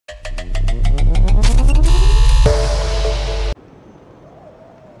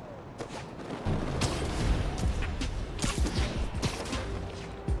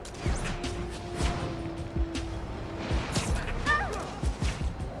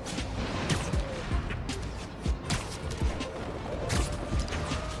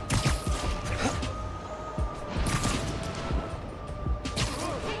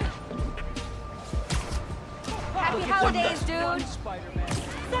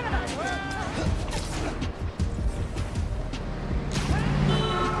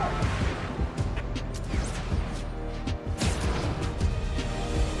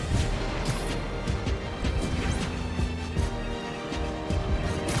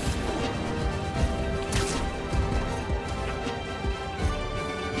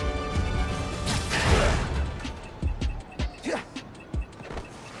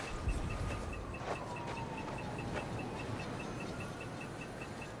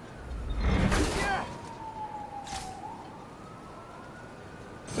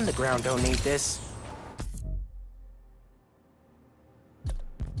Underground don't need this.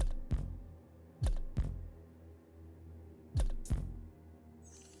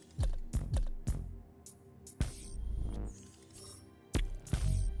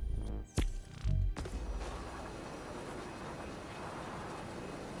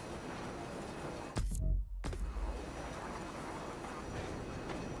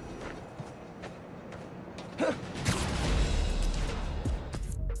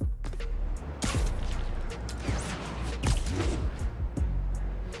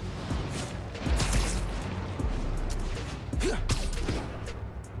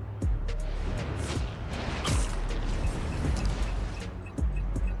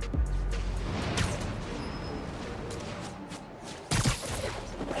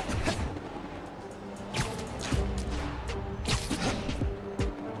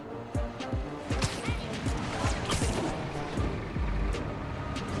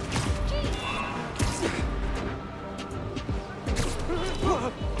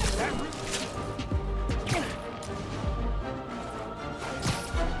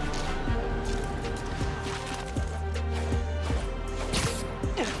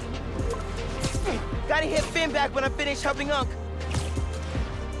 Gotta hit Finn back when I finish helping Unc.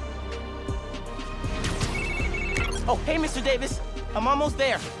 Oh, hey, Mr. Davis. I'm almost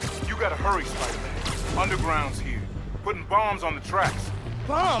there. You gotta hurry, Spider-Man. Underground's here. Putting bombs on the tracks.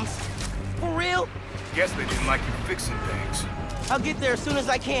 Bombs? For real? Guess they didn't like you fixing things. I'll get there as soon as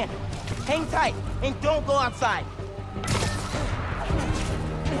I can. Hang tight, and don't go outside.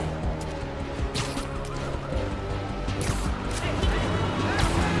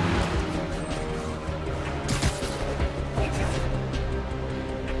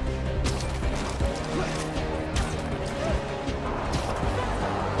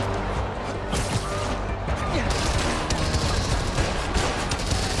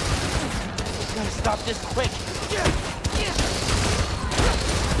 Stop this quick!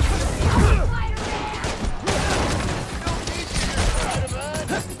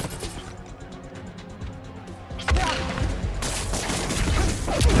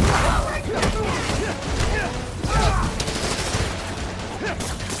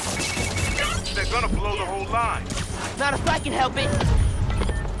 They're gonna blow the whole line. Not if I can help it.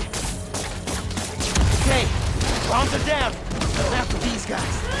 Okay, bombs are down. I'm after these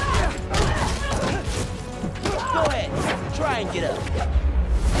guys. Go ahead, try and get up.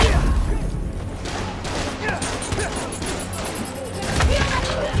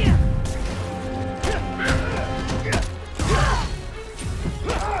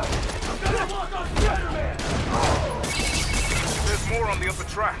 There's more on the upper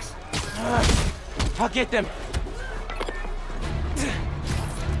tracks. I'll get them.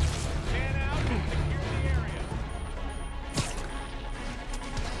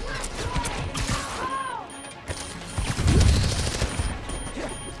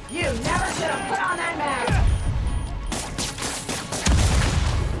 You never should have put on that mask!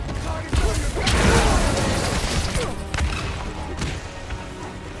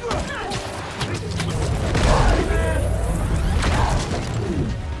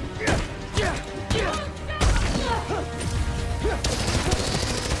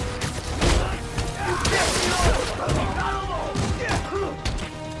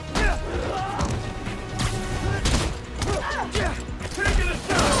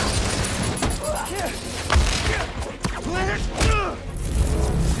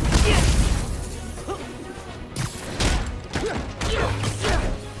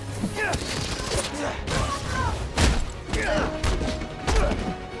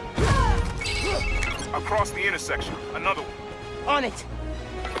 Across the intersection, another one. On it.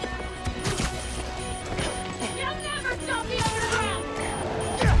 You'll never stop the underground!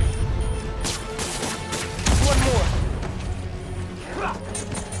 One more.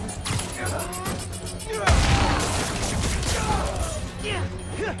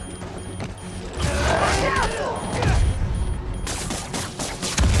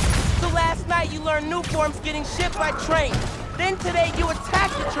 So last night you learned new forms getting shipped by train. Then today you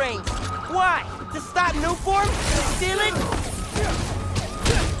attacked the trains. Why? To stop new forms? To steal it?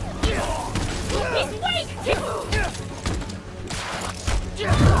 He's weak!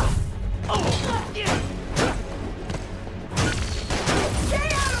 Stay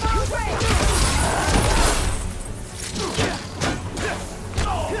out of our way!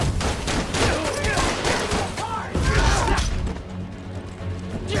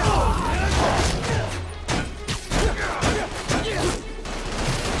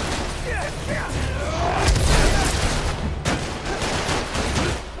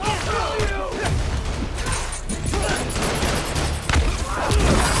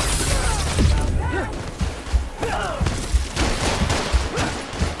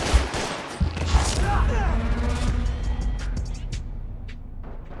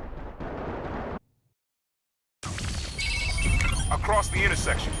 across the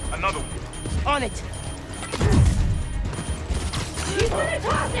intersection. Another one. On it. He's gonna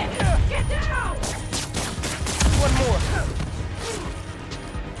toss it! Get down! One more.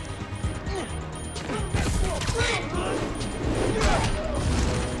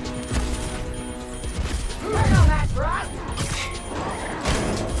 There's no match for us!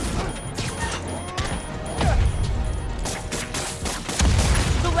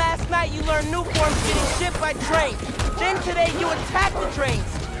 So last night you learned new forms getting shipped by train. Then today you attack the trains.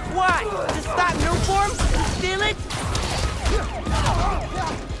 Why? To stop new forms? To steal it?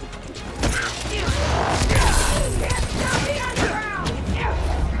 Can't stop the underground!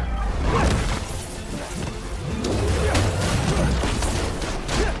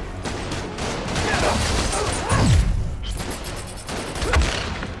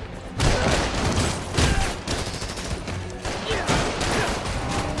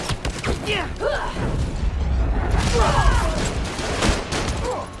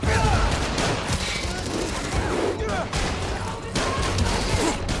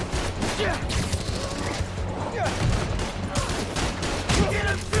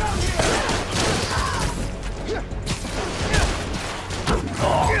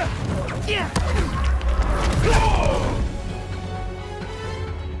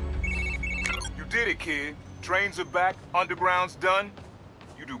 You did it, kid. Trains are back, underground's done.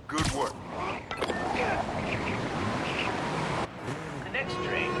 You do good work. The next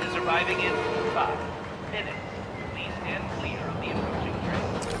train is arriving in 5 minutes. Please stand clear of the approaching train.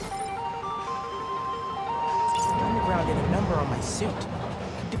 The underground did a number on my suit.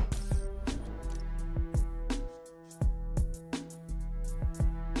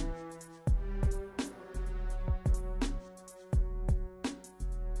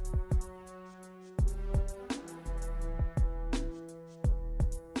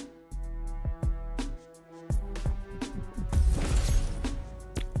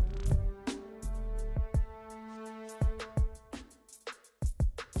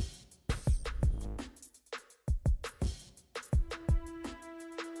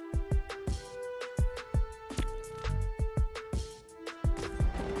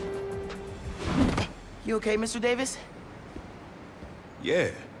 You okay, Mr. Davis? Yeah,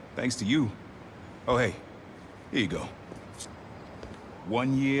 thanks to you. Oh, hey, here you go.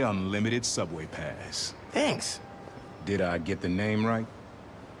 1 year unlimited subway pass. Thanks. Did I get the name right?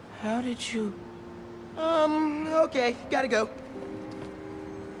 How did you... okay, gotta go.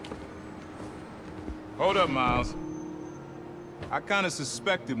 Hold up, Miles. I kinda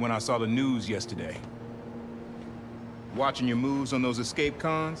suspected when I saw the news yesterday. Watching your moves on those escape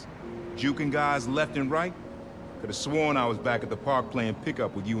cons, juking guys left and right, could've sworn I was back at the park playing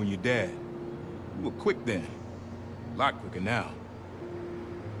pickup with you and your dad. You were quick then. A lot quicker now.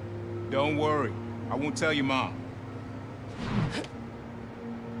 Don't worry, I won't tell your mom.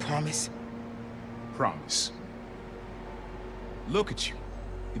 Promise? Promise. Look at you.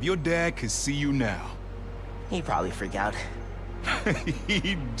 If your dad could see you now... He'd probably freak out.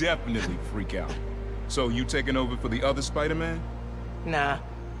 He'd definitely freak out. So you taking over for the other Spider-Man? Nah.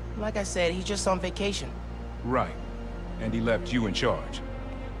 Like I said, he's just on vacation. Right. And he left you in charge.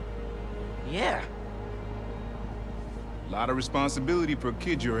 Yeah. A lot of responsibility for a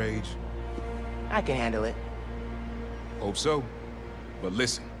kid your age. I can handle it. Hope so. But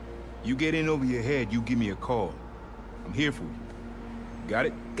listen, you get in over your head, you give me a call. I'm here for you. Got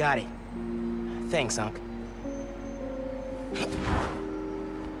it? Got it. Thanks, Unc.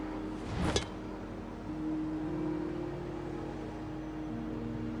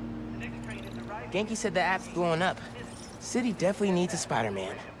 Genki said the app's blowing up. City definitely needs a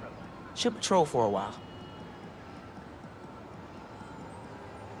Spider-Man. Should patrol for a while.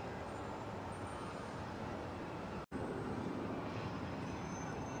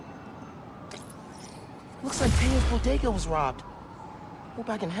 Looks like Teo's bodega was robbed. Hope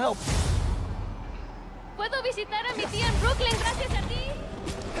I can help. Puedo visitar a mi tía en Brooklyn gracias a ti.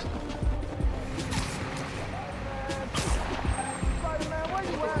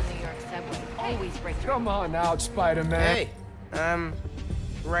 Always break through. Come on out, Spider-Man. Hey,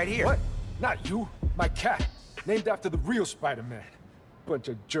 right here. What? Not you. My cat. Named after the real Spider-Man. Bunch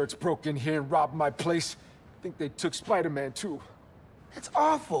of jerks broke in here and robbed my place. Think they took Spider-Man too. That's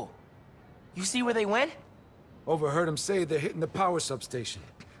awful. You see where they went? Overheard them say they're hitting the power substation.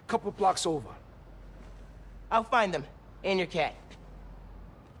 Couple blocks over. I'll find them. And your cat.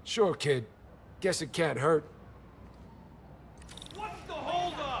 Sure, kid. Guess it can't hurt. What's the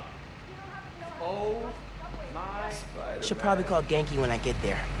holdup? Oh my... Should probably call Genki when I get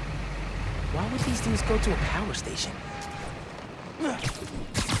there. Why would these dudes go to a power station? Next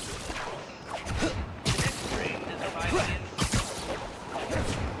train is arriving in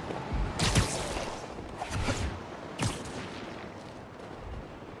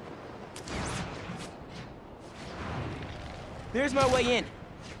Where's my way in?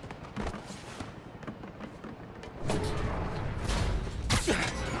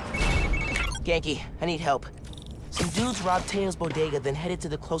 Genki, I need help. Some dudes robbed Teo's bodega, then headed to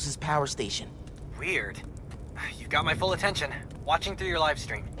the closest power station. Weird. You got my full attention. Watching through your live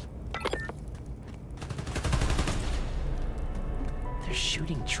stream. They're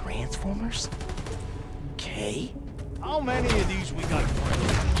shooting Transformers? Okay. How many of these we got?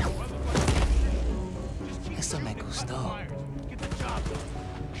 Eso me gustó. Get the job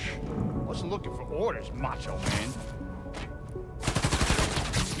done. Wasn't looking for orders, macho man.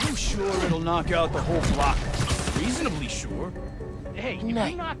 You sure it'll knock out the whole block? Reasonably sure. Hey, if you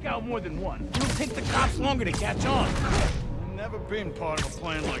knock out more than one, it'll take the cops longer to catch on. I've never been part of a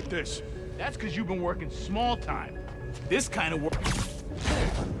plan like this. That's because you've been working small time. This kind of work...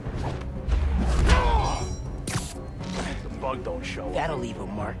 The bug don't show up. That'll leave a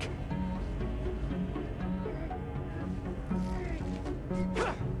mark.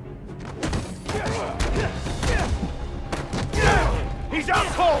 He's out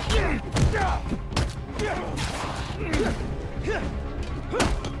cold!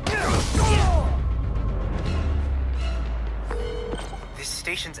 This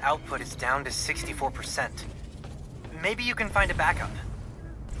station's output is down to 64%. Maybe you can find a backup.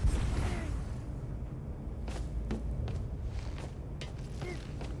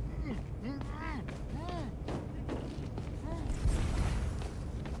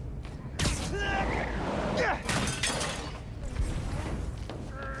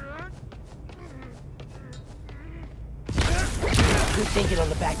 Good thinking on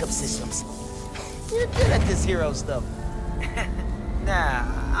the backup systems. You're good at this hero stuff. Nah,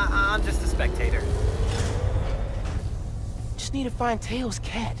 I'm just a spectator. Just need to find Teo's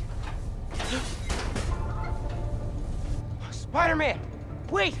cat. Spider-Man!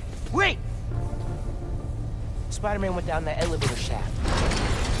 Wait! Wait! Spider-Man went down that elevator shaft.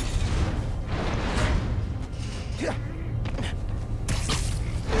 Got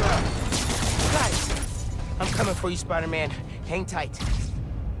it! I'm coming for you, Spider-Man. Hang tight.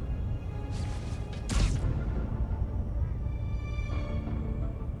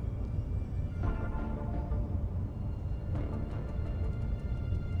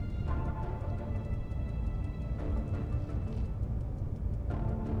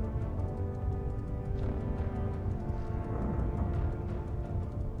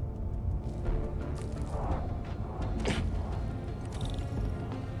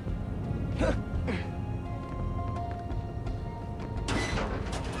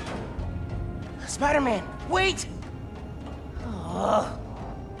 Spider-Man, wait! I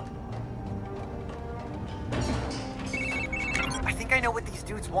think I know what these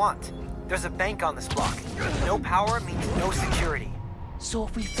dudes want. There's a bank on this block. No power means no security. So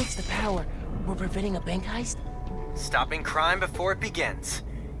if we fix the power, we're preventing a bank heist? Stopping crime before it begins.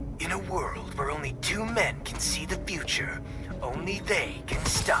 In a world where only two men can see the future, only they can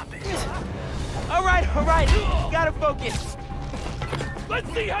stop it. All right, gotta focus.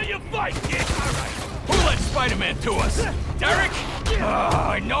 Let's see how you fight, kid! All right. Who let Spider-Man to us? Derek? Oh,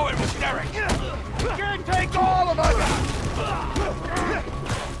 I know it was Derek. Can't take all of us!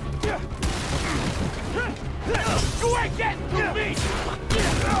 You ain't getting to me!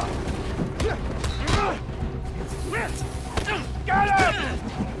 Got him!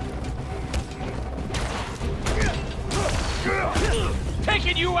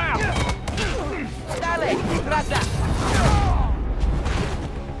 Taking you out! Dale, raza.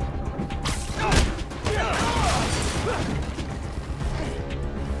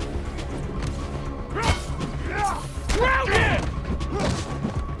 Round him!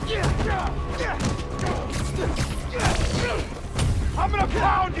 I'm gonna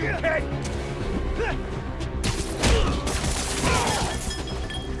pound you, kid!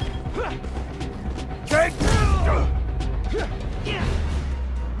 Take!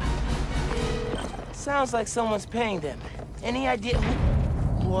 Sounds like someone's paying them. Any idea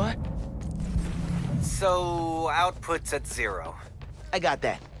who? What? So, output's at 0. I got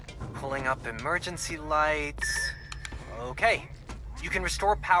that. Pulling up emergency lights. Okay. You can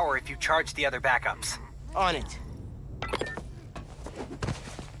restore power if you charge the other backups. On it.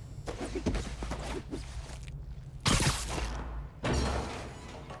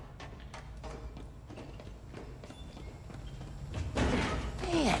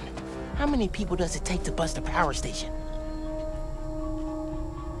 Man, how many people does it take to bust a power station?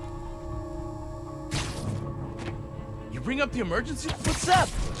 You bring up the emergency? What's up?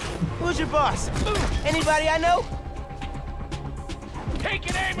 Who's your boss? Anybody I know?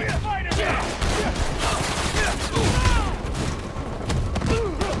 Taking aim at Spider-Man!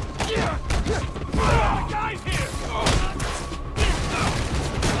 Guys here!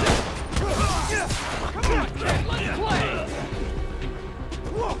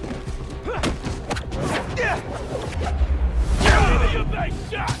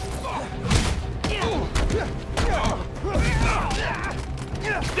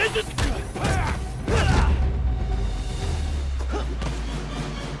 This is...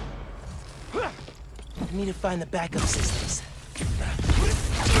 I need to find the backup systems.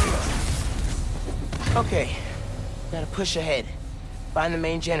 Okay, gotta push ahead. Find the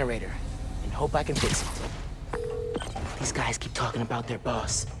main generator, and hope I can fix it. These guys keep talking about their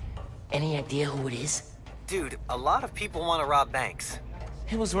boss. Any idea who it is? Dude, a lot of people want to rob banks.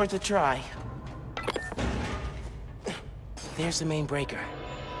 It was worth a try. There's the main breaker.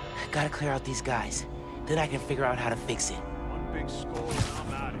 Gotta clear out these guys. Then I can figure out how to fix it. One big score and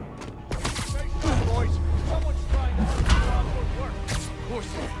I'm out of here. Hey, boys, someone's trying to rob more work. Of course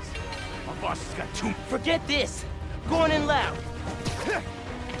it is. My boss has got two... Forget this! Going in loud!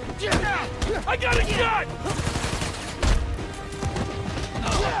 I got a gun!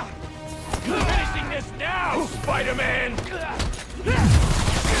 Finishing this now, Spider-Man!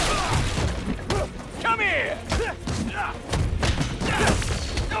 Come here!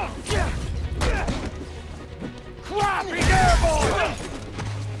 Crap! Be careful!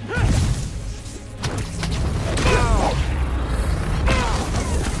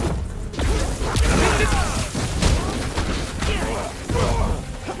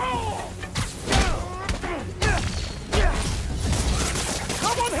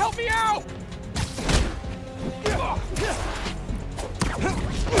 Someone help me out!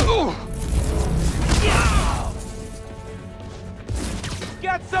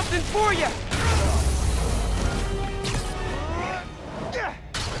 Got something for you!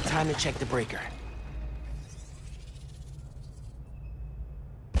 Time to check the breaker.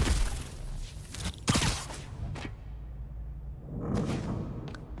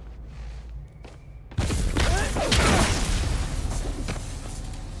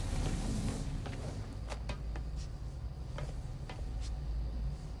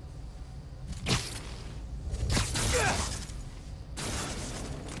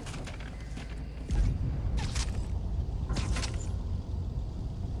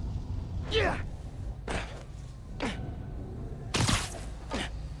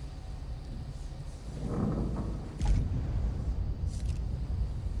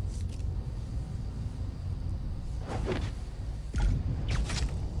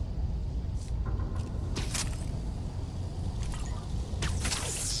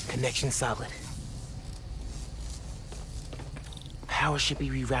 Connection solid. Power should be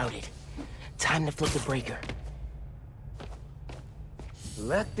rerouted. Time to flip the breaker.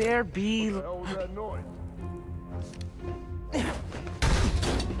 Let there be... What the hell was that noise? Hey,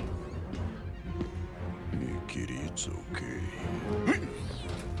 kitty, it's okay.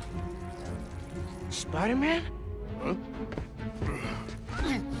 Spider-Man? Huh?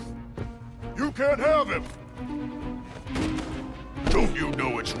 You can't have him! Don't you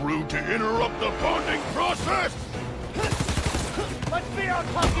know it's rude to interrupt the bonding process? Let's see how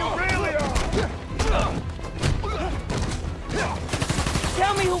tough you really are!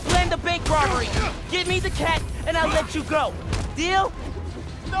 Tell me who planned the bank robbery. Give me the cat, and I'll let you go. Deal?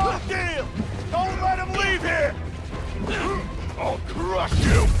 No deal! Don't let him leave here! I'll crush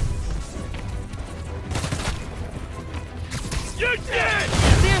you! You're dead!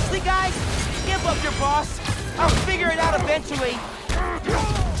 Seriously, guys? Give up your boss. I'll figure it out eventually.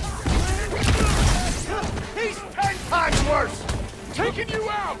 He's 10 times worse! Taking you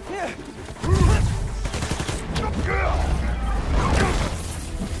out!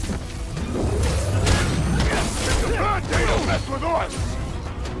 The Band-Aid will mess with us!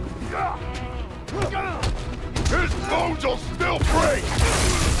 His bones will still break!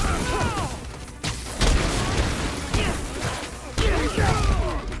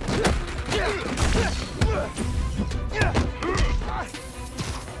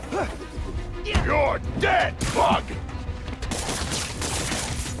 You're dead, bug!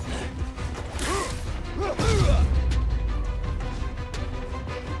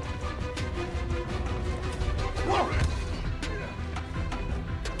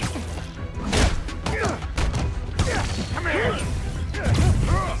 Come here!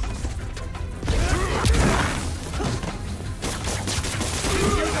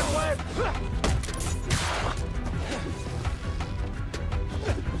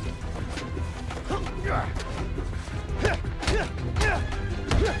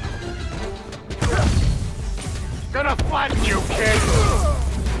 Gonna flatten you, kid!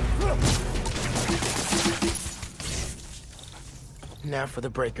 Now for the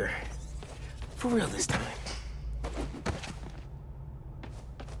breaker. For real this time.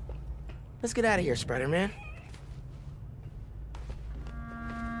 Let's get out of here, Spider-Man.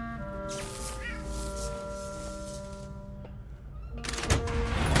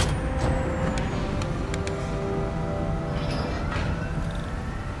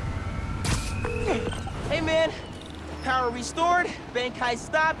 restored, bank heist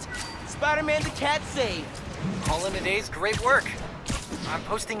stopped, Spider-Man the cat saved. All in a day's great work. I'm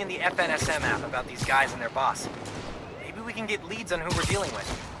posting in the FNSM app about these guys and their boss. Maybe we can get leads on who we're dealing with.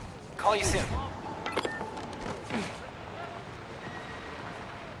 Call you soon.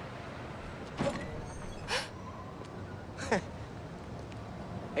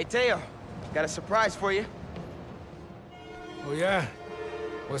 Hey, Teo, got a surprise for you. Oh, yeah?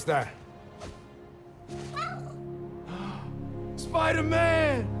 What's that?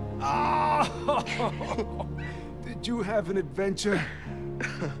 Spider-Man! Oh! Did you have an adventure?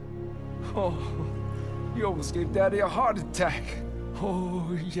 Oh, you almost gave Daddy a heart attack.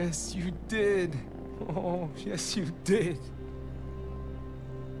 Oh, yes, you did. Oh, yes, you did.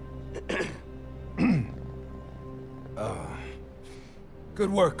 Good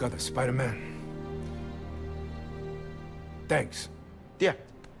work, other Spider-Man. Thanks. Yeah.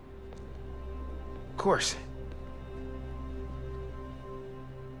 Of course.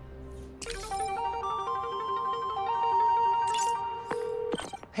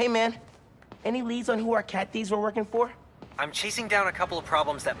 Hey, man. Any leads on who our cat thieves were working for? I'm chasing down a couple of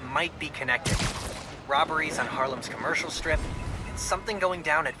problems that might be connected. Robberies on Harlem's commercial strip, and something going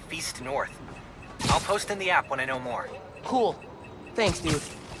down at Feast North. I'll post in the app when I know more. Cool. Thanks, dude.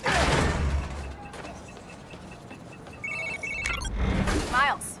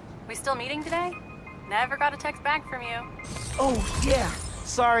 Miles, we still meeting today? Never got a text back from you. Oh, yeah.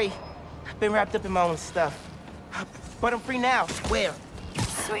 Sorry. I've been wrapped up in my own stuff. But I'm free now. Where?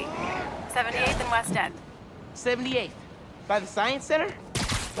 Sweet. 78th and West End. 78th. By the Science Center?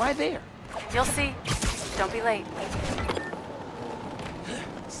 Why there? You'll see. Don't be late.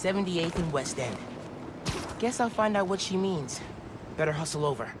 78th and West End. Guess I'll find out what she means. Better hustle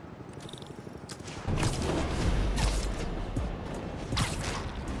over.